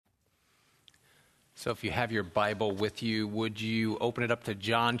So if you have your Bible with you, would you open it up to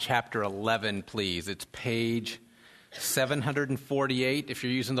John chapter 11, please? It's page 748. If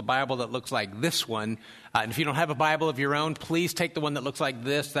you're using the Bible that looks like this one, and if you don't have a Bible of your own, please take the one that looks like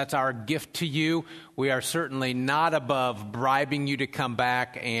this. That's our gift to you. We are certainly not above bribing you to come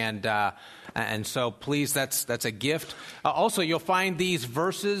back, and so please, that's a gift. Also, you'll find these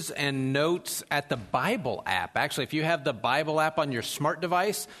verses and notes at the Bible app. Actually, if you have the Bible app on your smart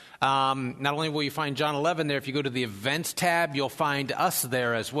device, not only will you find John 11 there, if you go to the events tab, you'll find us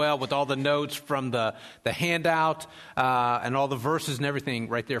there as well with all the notes from the handout and all the verses and everything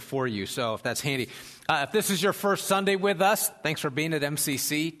right there for you. So if that's handy. If this is your first Sunday with us, thanks for being at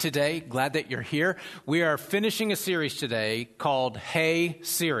MCC today. Glad that you're here. We are finishing a series today called Hey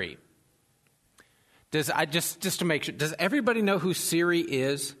Siri. Just to make sure, does everybody know who Siri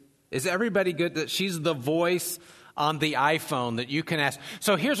is? Is everybody good that she's the voice on the iPhone that you can ask?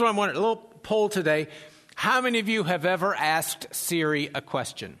 So here's what I'm wondering, a little poll today. How many of you have ever asked Siri a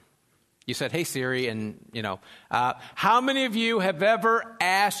question? You said, hey, Siri, and, how many of you have ever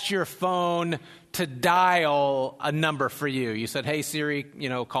asked your phone to dial a number for you? You said, hey, Siri,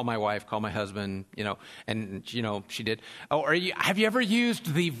 call my wife, call my husband, and, she did. Oh, have you ever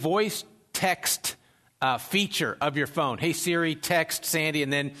used the voice text feature of your phone? Hey, Siri, text Sandy,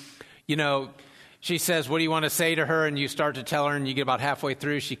 and then, she says, what do you want to say to her? And you start to tell her, and you get about halfway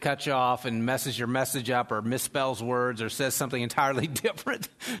through, she cuts you off and messes your message up or misspells words or says something entirely different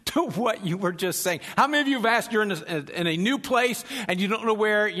to what you were just saying. How many of you have asked, you're in a new place and you don't know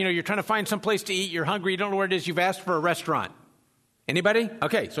where, you're trying to find some place to eat, you're hungry, you don't know where it is, you've asked for a restaurant? Anybody?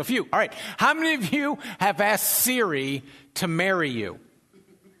 Okay, so a few. All right. How many of you have asked Siri to marry you?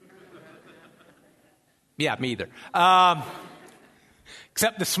 Yeah, me either.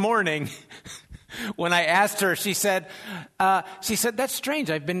 Except this morning, when I asked her, she said, that's strange.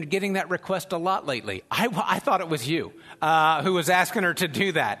 I've been getting that request a lot lately. I thought it was you who was asking her to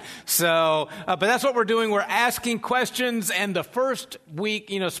do that. So, but that's what we're doing. We're asking questions. And the first week,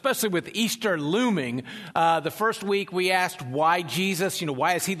 especially with Easter looming, the first week we asked why Jesus,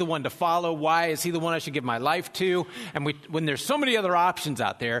 why is he the one to follow? Why is he the one I should give my life to? And when there's so many other options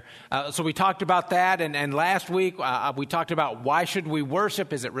out there. So we talked about that. And last week we talked about why should we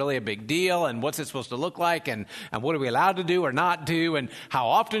worship? Is it really a big deal? And what's it supposed to look like, and what are we allowed to do or not do, and how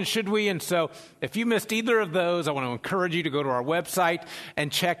often should we? And so if you missed either of those, I want to encourage you to go to our website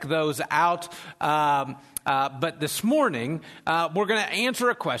and check those out. But this morning, we're going to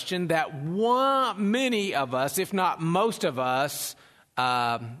answer a question that many of us, if not most of us,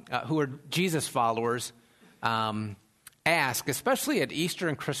 who are Jesus followers, ask, especially at Easter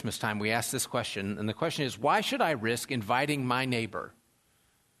and Christmas time. We ask this question, and the question is, why should I risk inviting my neighbor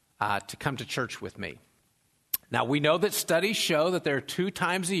to come to church with me? Now, we know that studies show that there are 2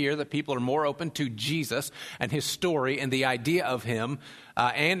 times a year that people are more open to Jesus and his story and the idea of him,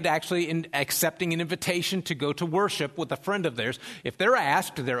 and actually in accepting an invitation to go to worship with a friend of theirs. If they're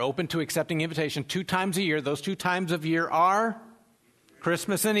asked, they're open to accepting invitation 2 times a year. Those 2 times of year are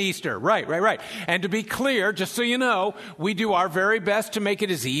Christmas and Easter. Right. And to be clear, just so you know, we do our very best to make it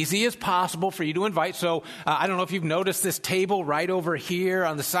as easy as possible for you to invite. So I don't know if you've noticed this table right over here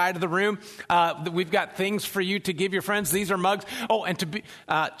on the side of the room. We've got things for you to give your friends. These are mugs. Oh, and to be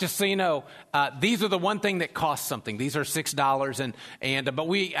just so you know, these are the one thing that costs something. These are $6,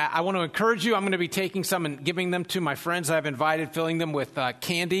 but I want to encourage you. I'm going to be taking some and giving them to my friends I've invited, filling them with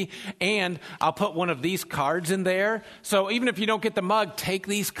candy, and I'll put one of these cards in there. So even if you don't get the mug, take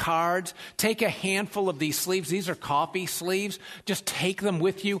these cards, take a handful of these sleeves. These are coffee sleeves. Just take them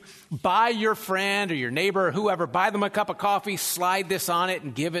with you. Buy your friend or your neighbor or whoever, buy them a cup of coffee, slide this on it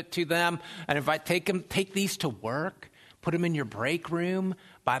and give it to them. And take these to work, put them in your break room,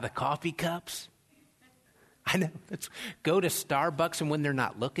 buy the coffee cups. I know. Go to Starbucks and when they're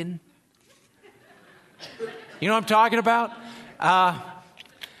not looking. You know what I'm talking about?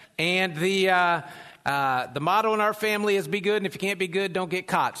 And the motto in our family is be good, and if you can't be good, don't get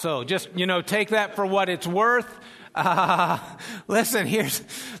caught. So just, take that for what it's worth. Listen,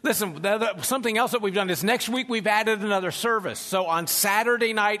 something else that we've done is next week we've added another service. So on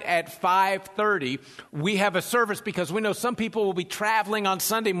Saturday night at 5:30, we have a service because we know some people will be traveling on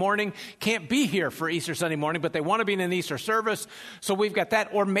Sunday morning, can't be here for Easter Sunday morning, but they want to be in an Easter service. So we've got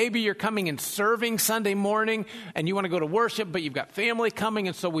that. Or maybe you're coming and serving Sunday morning and you want to go to worship, but you've got family coming.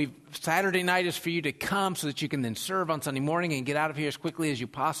 And so Saturday night is for you to come so that you can then serve on Sunday morning and get out of here as quickly as you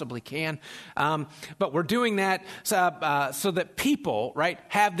possibly can. But we're doing that so that people, right,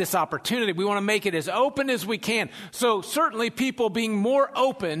 have this opportunity. We want to make it as open as we can. So certainly people being more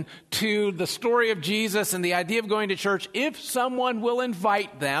open to the story of Jesus and the idea of going to church, if someone will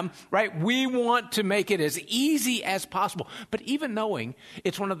invite them, right, we want to make it as easy as possible. But even knowing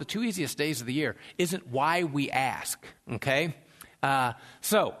it's one of the 2 easiest days of the year isn't why we ask, okay?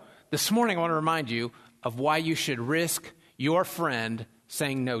 So this morning I want to remind you of why you should risk your friend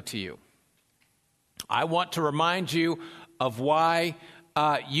saying no to you. I want to remind you of why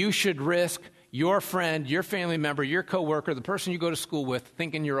you should risk your friend, your family member, your coworker, the person you go to school with,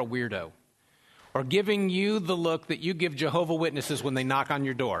 thinking you're a weirdo, or giving you the look that you give Jehovah's Witnesses when they knock on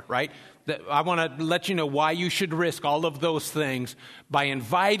your door, right? I want to let you know why you should risk all of those things by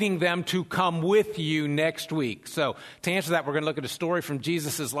inviting them to come with you next week. So to answer that, we're going to look at a story from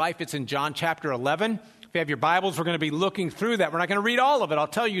Jesus' life. It's in John chapter 11. If you have your Bibles, we're going to be looking through that. We're not going to read all of it. I'll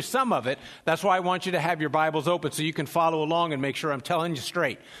tell you some of it. That's why I want you to have your Bibles open so you can follow along and make sure I'm telling you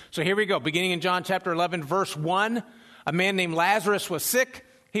straight. So here we go. Beginning in John chapter 11, verse 1, a man named Lazarus was sick.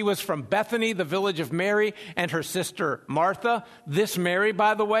 He was from Bethany, the village of Mary and her sister Martha. This Mary,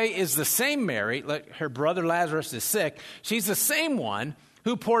 by the way, is the same Mary. Her brother Lazarus is sick. She's the same one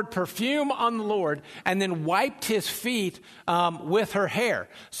who poured perfume on the Lord and then wiped his feet with her hair.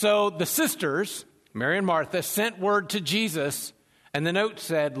 So the sisters, Mary and Martha, sent word to Jesus, and the note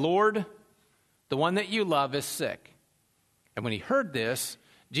said, "Lord, the one that you love is sick." And when he heard this,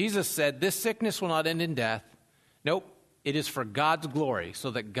 Jesus said, "This sickness will not end in death. Nope, it is for God's glory,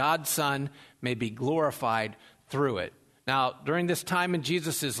 so that God's Son may be glorified through it." Now, during this time in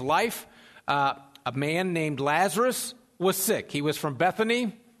Jesus' life, a man named Lazarus was sick. He was from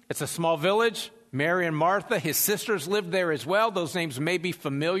Bethany. It's a small village. Mary and Martha, his sisters, lived there as well. Those names may be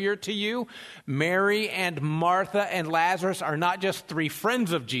familiar to you. Mary and Martha and Lazarus are not just three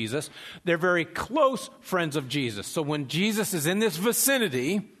friends of Jesus. They're very close friends of Jesus. So when Jesus is in this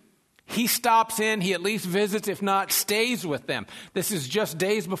vicinity, he stops in, he at least visits, if not stays with them. This is just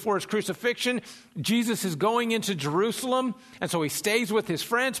days before his crucifixion. Jesus is going into Jerusalem, and so he stays with his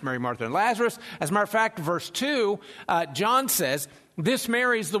friends, Mary, Martha, and Lazarus. As a matter of fact, verse 2, John says, this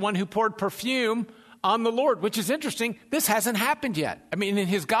Mary is the one who poured perfume on the Lord, which is interesting. This hasn't happened yet. I mean, in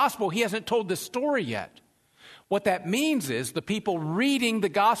his gospel, he hasn't told this story yet. What that means is the people reading the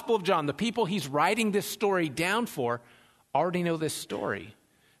Gospel of John, the people he's writing this story down for, already know this story.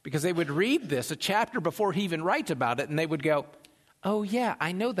 Because they would read this a chapter before he even writes about it, and they would go, "Oh yeah,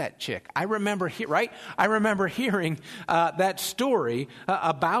 I know that chick. I remember, right? I remember hearing that story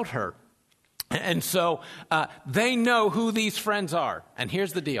about her." And so they know who these friends are. And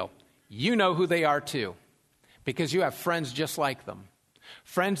here's the deal. You know who they are too, because you have friends just like them.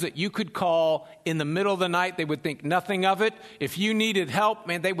 Friends that you could call in the middle of the night. They would think nothing of it. If you needed help,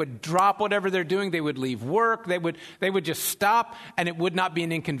 man, they would drop whatever they're doing. They would leave work. They would just stop, and it would not be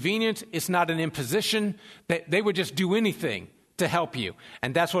an inconvenience. It's not an imposition. They would just do anything to help you.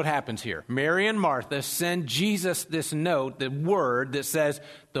 And that's what happens here. Mary and Martha send Jesus this note, the word that says,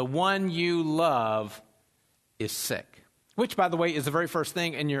 the one you love is sick. Which, by the way, is the very first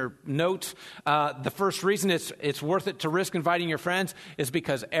thing in your notes. The first reason it's worth it to risk inviting your friends is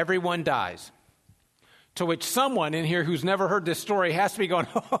because everyone dies. To which someone in here who's never heard this story has to be going,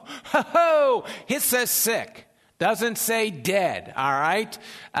 ho, ho, ho, it says sick. Doesn't say dead, all right?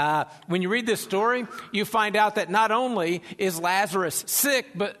 When you read this story, you find out that not only is Lazarus sick,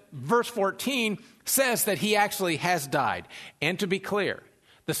 but verse 14 says that he actually has died. And to be clear,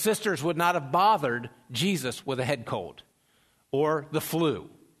 the sisters would not have bothered Jesus with a head cold or the flu.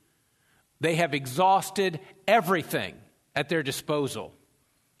 They have exhausted everything at their disposal.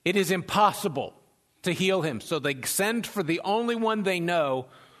 It is impossible to heal him, so they send for the only one they know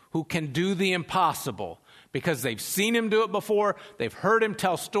who can do the impossible. Because they've seen him do it before, they've heard him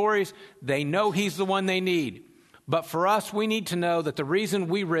tell stories, they know he's the one they need. But for us, we need to know that the reason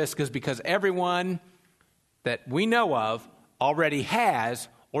we risk is because everyone that we know of already has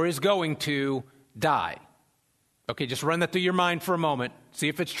or is going to die. Okay, just run that through your mind for a moment. See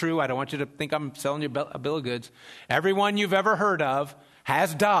if it's true. I don't want you to think I'm selling you a bill of goods. Everyone you've ever heard of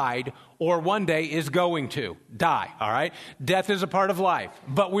has died or one day is going to die, all right? Death is a part of life.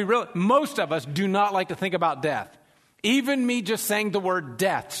 But most of us do not like to think about death. Even me just saying the word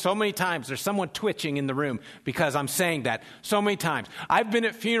death so many times, there's someone twitching in the room because I'm saying that so many times. I've been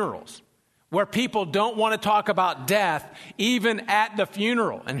at funerals where people don't want to talk about death even at the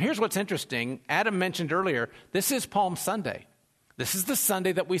funeral. And here's what's interesting. Adam mentioned earlier, this is Palm Sunday. This is the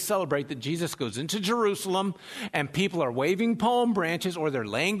Sunday that we celebrate that Jesus goes into Jerusalem and people are waving palm branches or they're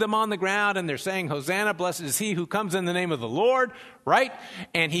laying them on the ground and they're saying, Hosanna, blessed is he who comes in the name of the Lord, right?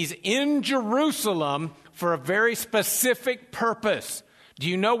 And he's in Jerusalem for a very specific purpose. Do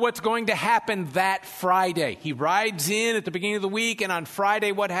you know what's going to happen that Friday? He rides in at the beginning of the week, and on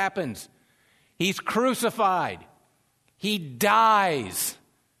Friday, what happens? He's crucified. He dies.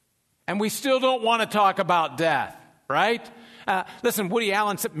 And we still don't want to talk about death, right? Listen, Woody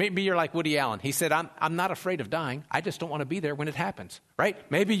Allen said, maybe you're like Woody Allen. He said, I'm not afraid of dying. I just don't want to be there when it happens, right?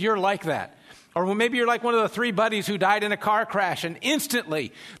 Maybe you're like that. Or maybe you're like one of the three buddies who died in a car crash, and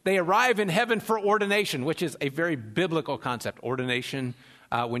instantly they arrive in heaven for ordination, which is a very biblical concept, ordination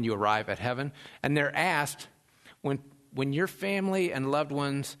when you arrive at heaven. And they're asked, when your family and loved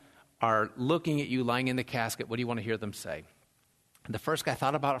ones are looking at you lying in the casket, what do you want to hear them say? And the first guy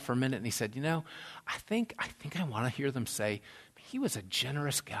thought about it for a minute, and he said, I think I want to hear them say, he was a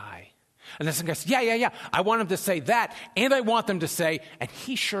generous guy. And the second guy said, yeah. I want them to say that, and I want them to say, and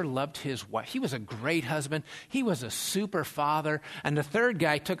he sure loved his wife. He was a great husband. He was a super father. And the third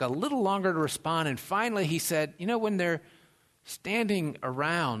guy took a little longer to respond, and finally he said, when they're standing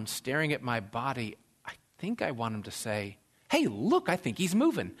around staring at my body, I think I want them to say, hey, look, I think he's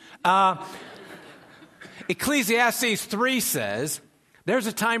moving. Ecclesiastes 3 says, there's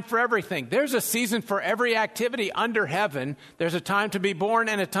a time for everything. There's a season for every activity under heaven. There's a time to be born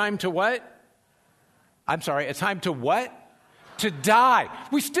and a time to what? A time to what? To die.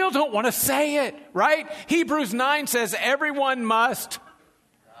 We still don't want to say it, right? Hebrews 9 says everyone must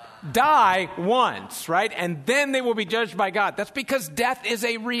die once, right? And then they will be judged by God. That's because death is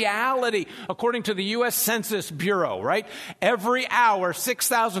a reality, according to the U.S. Census Bureau, right? Every hour,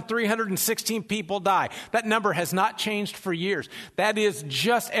 6,316 people die. That number has not changed for years. That is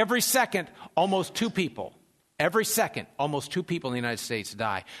just every second, almost 2 people. Every second, almost 2 people in the United States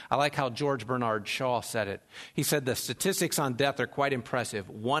die. I like how George Bernard Shaw said it. He said the statistics on death are quite impressive.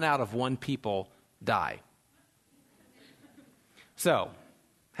 1 out of 1 people die. So,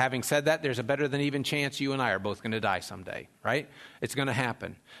 having said that, there's a better than even chance you and I are both going to die someday, right? It's going to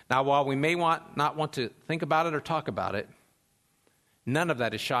happen. Now, while we may not want to think about it or talk about it, none of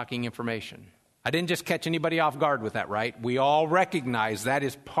that is shocking information. I didn't just catch anybody off guard with that, right? We all recognize that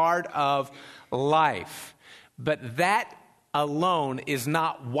is part of life. But that alone is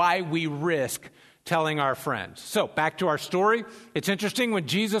not why we risk telling our friends. So back to our story. It's interesting, when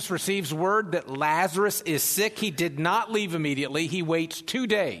Jesus receives word that Lazarus is sick, he did not leave immediately. He waits 2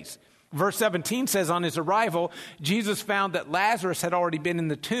 days. Verse 17 says, on his arrival, Jesus found that Lazarus had already been in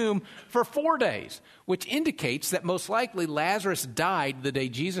the tomb for 4 days, which indicates that most likely Lazarus died the day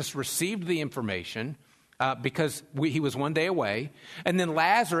Jesus received the information, because he was 1 day away. And then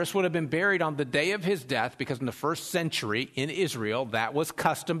Lazarus would have been buried on the day of his death, because in the first century in Israel, that was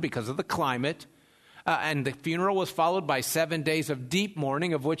custom because of the climate. And the funeral was followed by 7 days of deep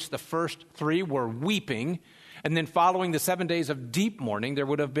mourning, of which the first 3 were weeping. And then following the 7 days of deep mourning, there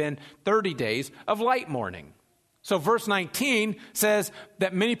would have been 30 days of light mourning. So verse 19 says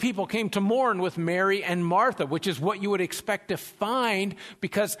that many people came to mourn with Mary and Martha, which is what you would expect to find,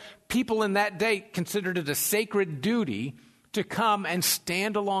 because people in that day considered it a sacred duty to come and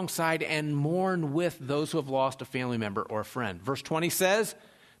stand alongside and mourn with those who have lost a family member or a friend. Verse 20 says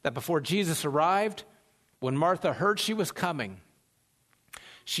that before Jesus arrived, when Martha heard she was coming,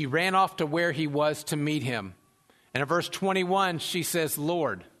 she ran off to where he was to meet him. And in verse 21, she says,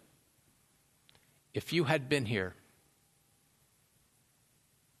 Lord, if you had been here,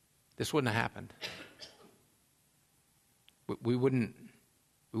 this wouldn't have happened. We wouldn't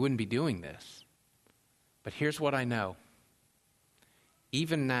be doing this. But here's what I know.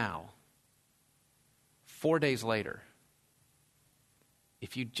 Even now, 4 days later,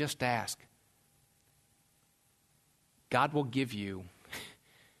 if you just ask, God will give you,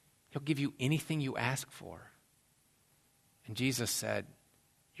 he'll give you anything you ask for. And Jesus said,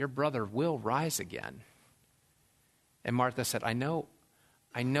 your brother will rise again. And Martha said, I know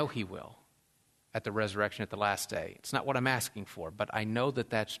he will at the resurrection at the last day. It's not what I'm asking for, but I know that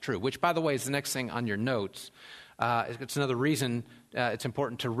that's true. Which, by the way, is the next thing on your notes. It's another reason it's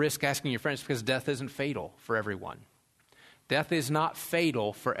important to risk asking your friends, because death isn't fatal for everyone. Death is not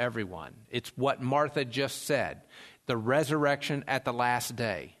fatal for everyone. It's what Martha just said, the resurrection at the last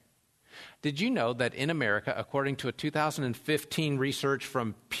day. Did you know that in America, according to a 2015 research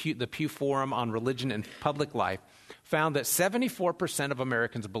from the Pew Forum on Religion and Public Life, found that 74% of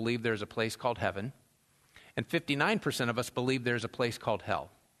Americans believe there's a place called heaven, and 59% of us believe there's a place called hell.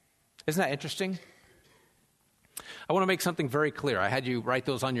 Isn't that interesting? I want to make something very clear. I had you write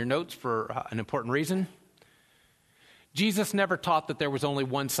those on your notes for an important reason. Jesus never taught that there was only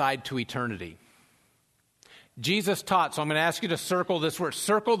one side to eternity. Jesus taught, so I'm going to ask you to circle this word.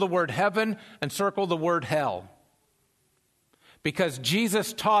 Circle the word heaven and circle the word hell. Because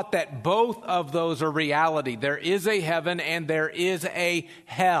Jesus taught that both of those are reality. There is a heaven and there is a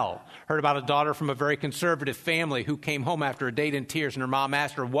hell. Heard about a daughter from a very conservative family who came home after a date in tears, and her mom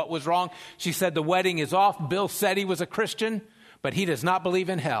asked her what was wrong. She said, the wedding is off. Bill said he was a Christian, but he does not believe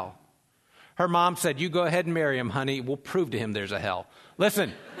in hell. Her mom said, you go ahead and marry him, honey. We'll prove to him there's a hell.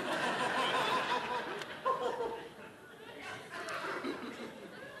 Listen.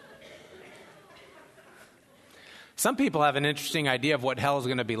 Some people have an interesting idea of what hell is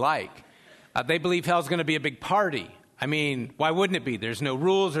going to be like. They believe hell is going to be a big party. I mean, why wouldn't it be? There's no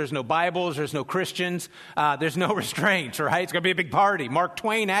rules, there's no Bibles, there's no Christians, there's no restraints, right? It's going to be a big party. Mark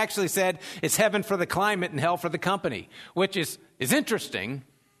Twain actually said it's heaven for the climate and hell for the company, which is interesting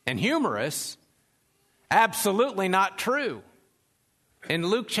and humorous. Absolutely not true. In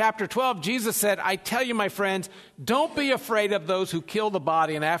Luke chapter 12, Jesus said, I tell you, my friends, don't be afraid of those who kill the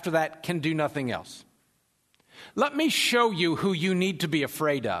body and after that can do nothing else. Let me show you who you need to be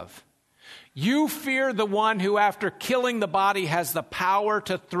afraid of. You fear the one who, after killing the body, has the power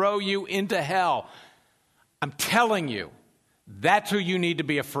to throw you into hell. I'm telling you, that's who you need to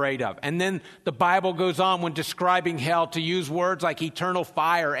be afraid of. And then the Bible goes on when describing hell to use words like eternal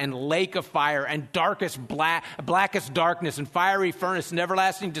fire and lake of fire and blackest darkness and fiery furnace and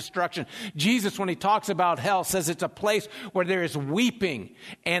everlasting destruction. Jesus, when he talks about hell, says it's a place where there is weeping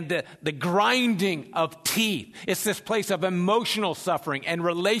and the grinding of teeth. It's this place of emotional suffering and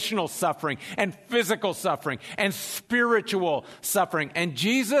relational suffering and physical suffering and spiritual suffering. And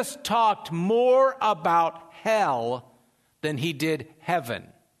Jesus talked more about hell than he did heaven.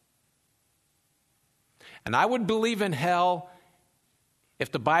 And I would believe in hell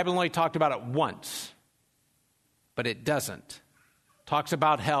if the Bible only talked about it once, but it doesn't. It talks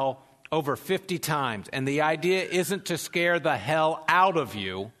about hell over 50 times, and the idea isn't to scare the hell out of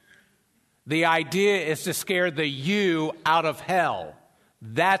you. The idea is to scare the you out of hell.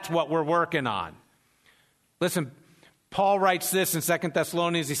 That's what we're working on. Listen, Paul writes this in 2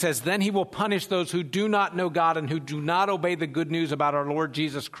 Thessalonians. He says, then he will punish those who do not know God and who do not obey the good news about our Lord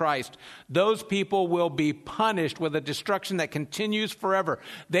Jesus Christ. Those people will be punished with a destruction that continues forever.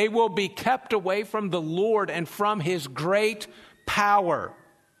 They will be kept away from the Lord and from his great power.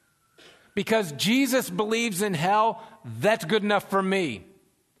 Because Jesus believes in hell, that's good enough for me.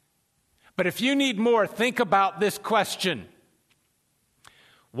 But if you need more, think about this question.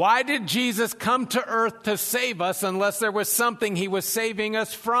 Why did Jesus come to earth to save us unless there was something he was saving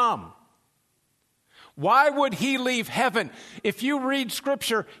us from? Why would he leave heaven? If you read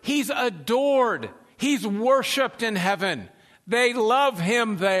Scripture, he's adored. He's worshiped in heaven. They love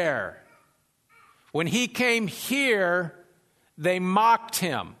him there. When he came here, they mocked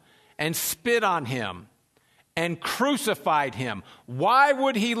him and spit on him and crucified him. Why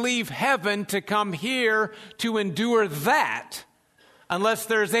would he leave heaven to come here to endure that? Unless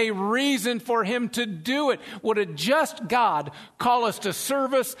there's a reason for him to do it. Would a just God call us to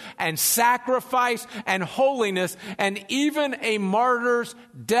service and sacrifice and holiness and even a martyr's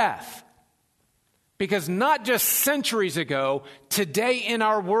death? Because not just centuries ago, today in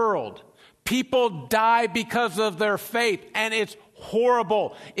our world, people die because of their faith, and it's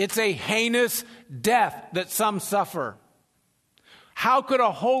horrible. It's a heinous death that some suffer. How could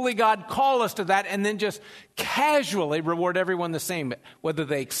a holy God call us to that and then just casually reward everyone the same, whether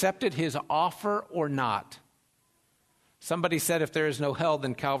they accepted his offer or not? Somebody said if there is no hell,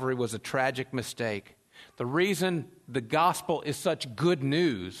 then Calvary was a tragic mistake. The reason the gospel is such good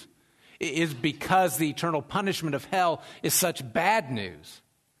news is because the eternal punishment of hell is such bad news.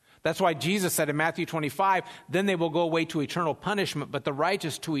 That's why Jesus said in Matthew 25, then they will go away to eternal punishment, but the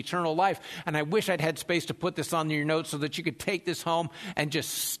righteous to eternal life. And I wish I'd had space to put this on your notes so that you could take this home and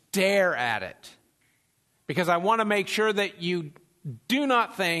just stare at it. Because I want to make sure that you do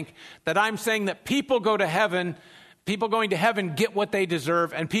not think that I'm saying that people go to heaven, people going to heaven get what they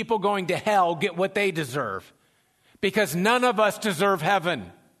deserve, and people going to hell get what they deserve. Because none of us deserve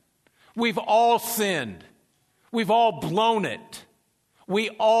heaven. We've all sinned. We've all blown it. We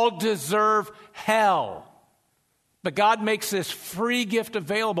all deserve hell. But God makes this free gift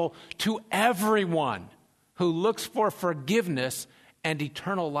available to everyone who looks for forgiveness and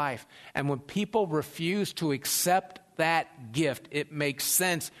eternal life. And when people refuse to accept that gift, it makes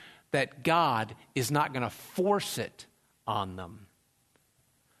sense that God is not going to force it on them.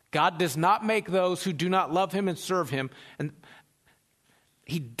 God does not make those who do not love him and serve him, and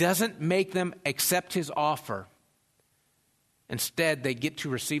he doesn't make them accept his offer. Instead, they get to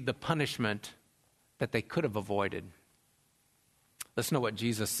receive the punishment that they could have avoided. Listen to what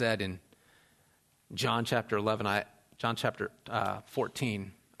Jesus said in John chapter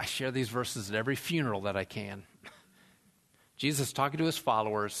 14. I share these verses at every funeral that I can. Jesus is talking to his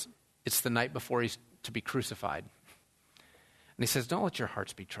followers. It's the night before he's to be crucified. And he says, don't let your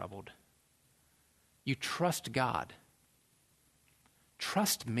hearts be troubled. You trust God.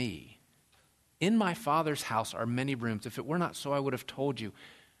 Trust me. In my Father's house are many rooms. If it were not so, I would have told you.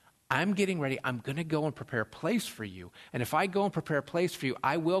 I'm getting ready. I'm going to go and prepare a place for you. And if I go and prepare a place for you,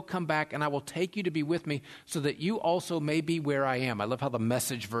 I will come back and I will take you to be with me so that you also may be where I am. I love how the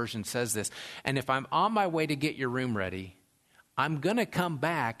Message version says this. And if I'm on my way to get your room ready, I'm going to come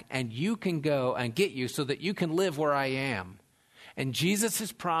back and you can go and get you so that you can live where I am. And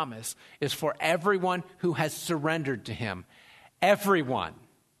Jesus' promise is for everyone who has surrendered to him. Everyone.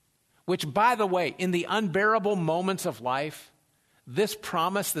 Which, by the way, in the unbearable moments of life, this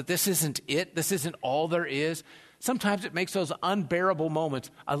promise that this isn't it, this isn't all there is, sometimes it makes those unbearable moments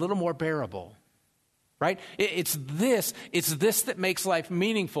a little more bearable, right? It's this that makes life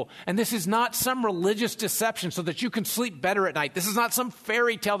meaningful. And this is not some religious deception so that you can sleep better at night. This is not some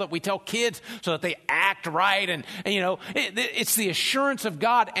fairy tale that we tell kids so that they act right. And it's the assurance of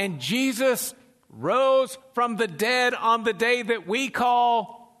God. And Jesus rose from the dead on the day that we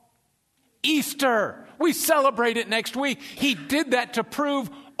call Easter. We celebrate it next week. He did that to prove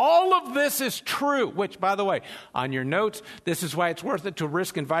all of this is true, which, by the way, on your notes, this is why it's worth it to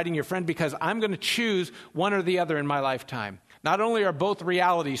risk inviting your friend, because I'm going to choose one or the other in my lifetime. Not only are both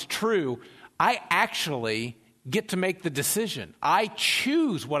realities true, I actually get to make the decision. I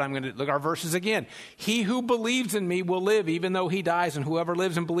choose what I'm going to do. Look at our verses again. He who believes in me will live even though he dies, and whoever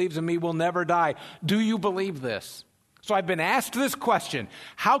lives and believes in me will never die. Do you believe this? So I've been asked this question.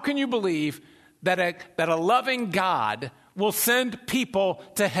 How can you believe that a loving God will send people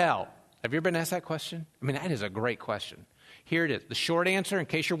to hell? Have you ever been asked that question? I mean, that is a great question. Here it is. The short answer, in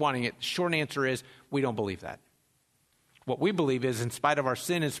case you're wanting it, the short answer is we don't believe that. What we believe is, in spite of our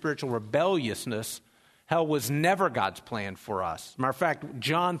sin and spiritual rebelliousness, hell was never God's plan for us. As a matter of fact,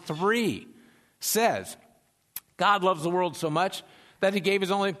 John 3 says, God loves the world so much that he gave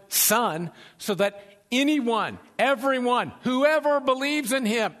his only son so that anyone, everyone, whoever believes in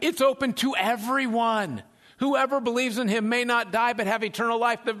him, it's open to everyone. Whoever believes in him may not die but have eternal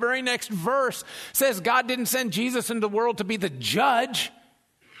life. The very next verse says God didn't send Jesus into the world to be the judge.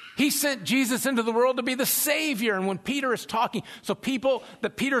 He sent Jesus into the world to be the Savior. And when Peter is talking, so people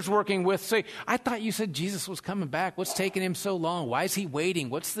that Peter's working with say, I thought you said Jesus was coming back. What's taking him so long? Why is he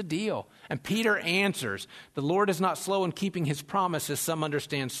waiting? What's the deal? And Peter answers, the Lord is not slow in keeping his promises. Some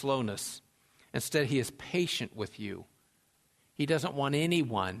understand slowness. Instead, he is patient with you. He doesn't want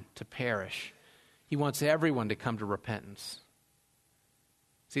anyone to perish. He wants everyone to come to repentance.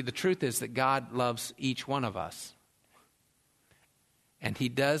 See, the truth is that God loves each one of us. And he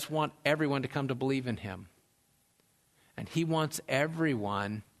does want everyone to come to believe in him. And he wants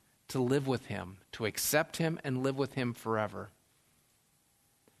everyone to live with him, to accept him and live with him forever.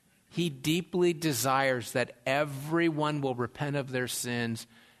 He deeply desires that everyone will repent of their sins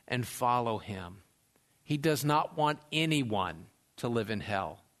and follow him. He does not want anyone to live in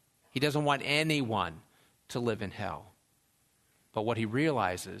hell. He doesn't want anyone to live in hell. But what he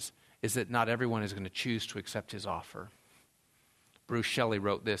realizes is that not everyone is going to choose to accept his offer. Bruce Shelley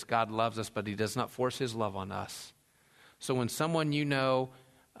wrote this, God loves us, but he does not force his love on us. So when someone you know,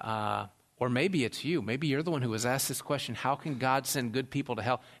 or maybe it's you, maybe you're the one who was asked this question, how can God send good people to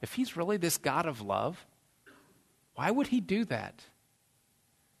hell? If he's really this God of love, why would he do that?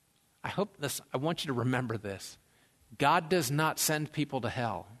 I want you to remember this. God does not send people to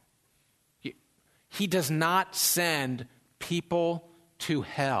hell. He does not send people to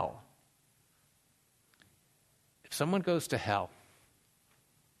hell. If someone goes to hell,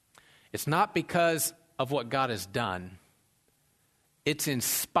 it's not because of what God has done. It's in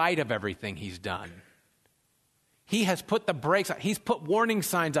spite of everything he's done. He has put the brakes on. He's put warning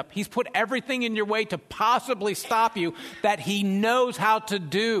signs up. He's put everything in your way to possibly stop you that he knows how to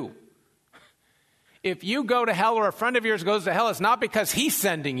do. If you go to hell or a friend of yours goes to hell, it's not because he's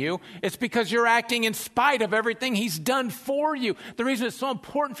sending you. It's because you're acting in spite of everything he's done for you. The reason it's so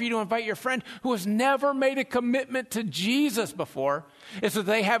important for you to invite your friend who has never made a commitment to Jesus before is that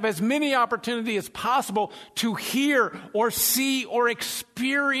they have as many opportunities as possible to hear or see or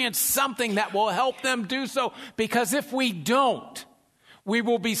experience something that will help them do so. Because if we don't, we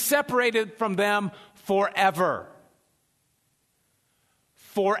will be separated from them forever.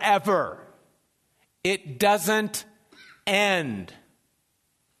 Forever. It doesn't end.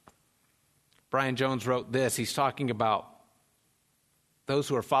 Brian Jones wrote this. He's talking about those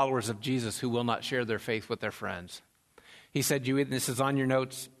who are followers of Jesus who will not share their faith with their friends. He said, this is on your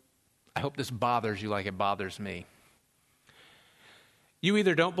notes. I hope this bothers you like it bothers me. You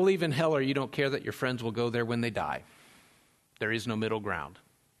either don't believe in hell or you don't care that your friends will go there when they die. There is no middle ground.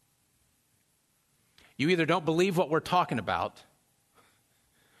 You either don't believe what we're talking about,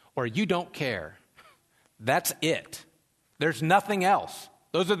 or you don't care. That's it. There's nothing else.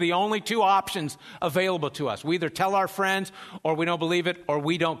 Those are the only two options available to us. We either tell our friends, or we don't believe it, or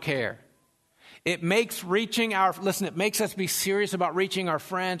we don't care. It makes it makes us be serious about reaching our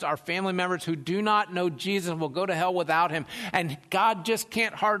friends, our family members who do not know Jesus will go to hell without him. And God just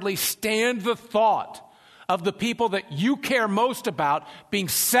can't hardly stand the thought of the people that you care most about being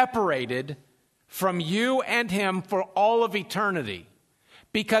separated from you and him for all of eternity.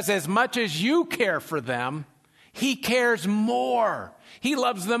 Because as much as you care for them, he cares more. He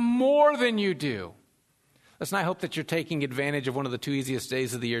loves them more than you do. Listen, I hope that you're taking advantage of one of the two easiest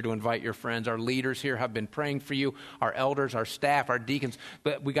days of the year to invite your friends. Our leaders here have been praying for you, our elders, our staff, our deacons.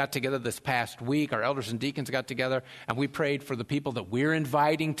 But we got together this past week. Our elders and deacons got together, and we prayed for the people that we're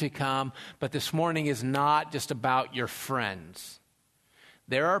inviting to come. But this morning is not just about your friends.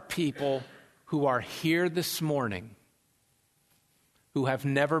 There are people who are here this morning who have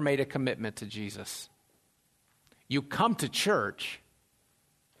never made a commitment to Jesus. You come to church.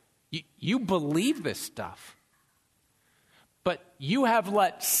 You believe this stuff, but you have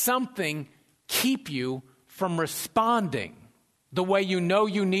let something keep you from responding the way you know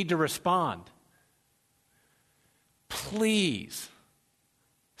you need to respond. Please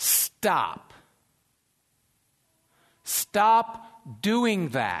stop. Stop doing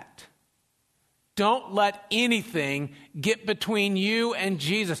that. Don't let anything get between you and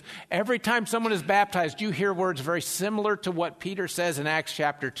Jesus. Every time someone is baptized, you hear words very similar to what Peter says in Acts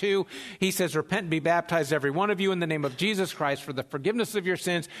chapter 2. He says, repent and be baptized, every one of you, in the name of Jesus Christ for the forgiveness of your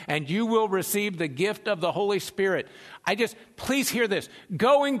sins, and you will receive the gift of the Holy Spirit. Please hear this.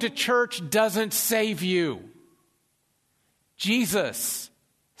 Going to church doesn't save you. Jesus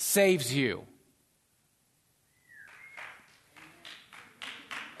saves you.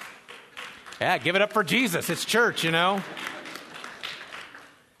 Yeah, give it up for Jesus. It's church, you know.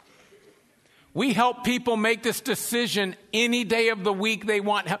 We help people make this decision any day of the week they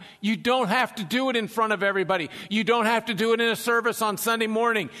want. You don't have to do it in front of everybody. You don't have to do it in a service on Sunday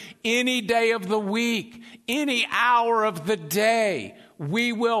morning. Any day of the week, any hour of the day,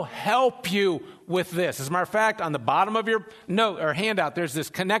 we will help you with this. As a matter of fact, on the bottom of your note or handout, there's this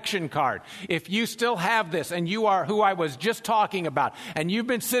connection card. If you still have this and you are who I was just talking about, and you've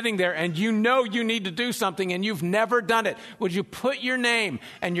been sitting there and you know you need to do something and you've never done it, would you put your name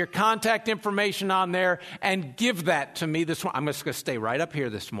and your contact information on there and give that to me this morning? I'm just going to stay right up here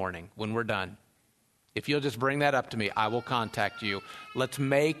this morning when we're done. If you'll just bring that up to me, I will contact you. Let's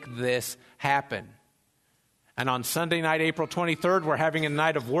make this happen. And on Sunday night, April 23rd, we're having a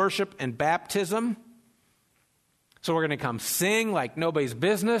night of worship and baptism. So we're going to come sing like nobody's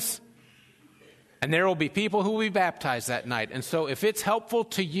business. And there will be people who will be baptized that night. And so if it's helpful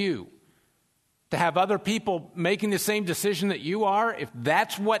to you to have other people making the same decision that you are, if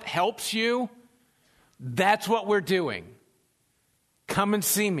that's what helps you, that's what we're doing. Come and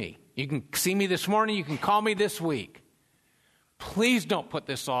see me. You can see me this morning. You can call me this week. Please don't put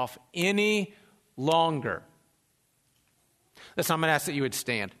this off any longer. Listen, I'm going to ask that you would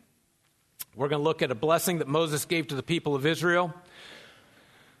stand. We're going to look at a blessing that Moses gave to the people of Israel.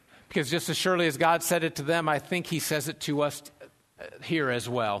 Because just as surely as God said it to them, I think he says it to us here as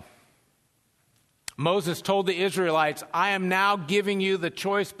well. Moses told the Israelites, I am now giving you the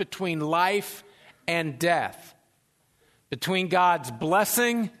choice between life and death, between God's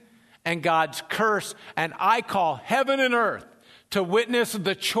blessing and God's curse. And I call heaven and earth to witness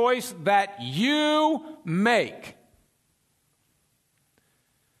the choice that you make.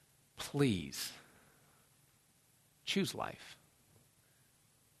 Please, choose life.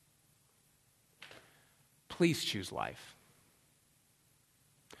 Please choose life.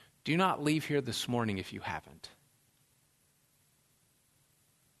 Do not leave here this morning if you haven't.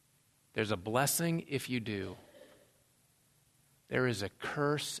 There's a blessing if you do. There is a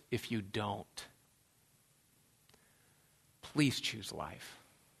curse if you don't. Please choose life.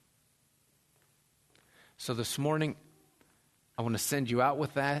 So this morning, I want to send you out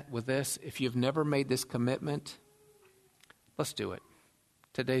with this. If you've never made this commitment, let's do it.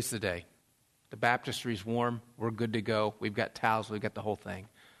 Today's the day. The baptistry's warm. We're good to go. We've got towels. We've got the whole thing.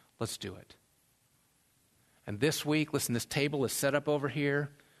 Let's do it. And this week, listen, this table is set up over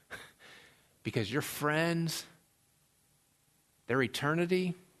here because your friends, their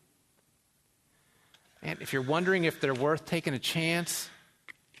eternity, and if you're wondering if they're worth taking a chance,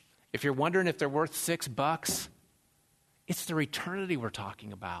 if you're wondering if they're worth $6, it's their eternity we're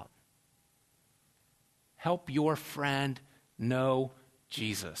talking about. Help your friend know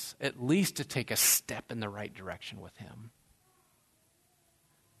Jesus, at least to take a step in the right direction with him.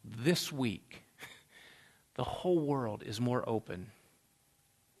 this week, the whole world is more open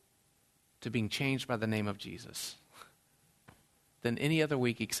to being changed by the name of Jesus than any other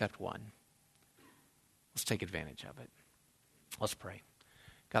week except one. Let's take advantage of it. Let's pray.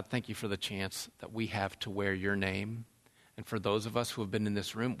 God, thank you for the chance that we have to wear your name. And for those of us who have been in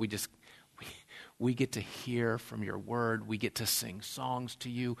this room, we get to hear from your word. We get to sing songs to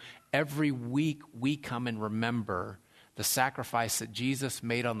you. Every week we come and remember the sacrifice that Jesus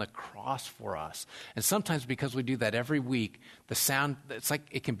made on the cross for us. And sometimes because we do that every week, the sound, it's like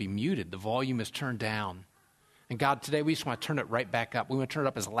it can be muted. The volume is turned down. And God, today we just want to turn it right back up. We want to turn it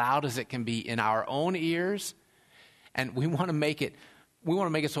up as loud as it can be in our own ears. And we want to make it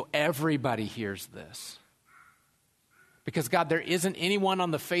so everybody hears this. Because God, there isn't anyone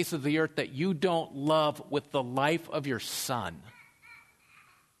on the face of the earth that you don't love with the life of your Son.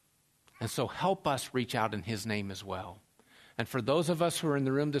 And so help us reach out in his name as well. And for those of us who are in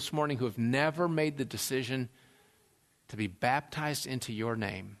the room this morning who have never made the decision to be baptized into your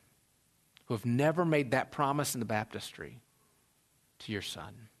name, who have never made that promise in the baptistry to your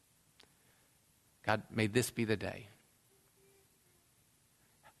Son, God, may this be the day.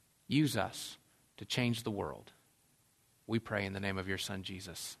 Use us to change the world. We pray in the name of your Son,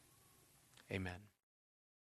 Jesus. Amen.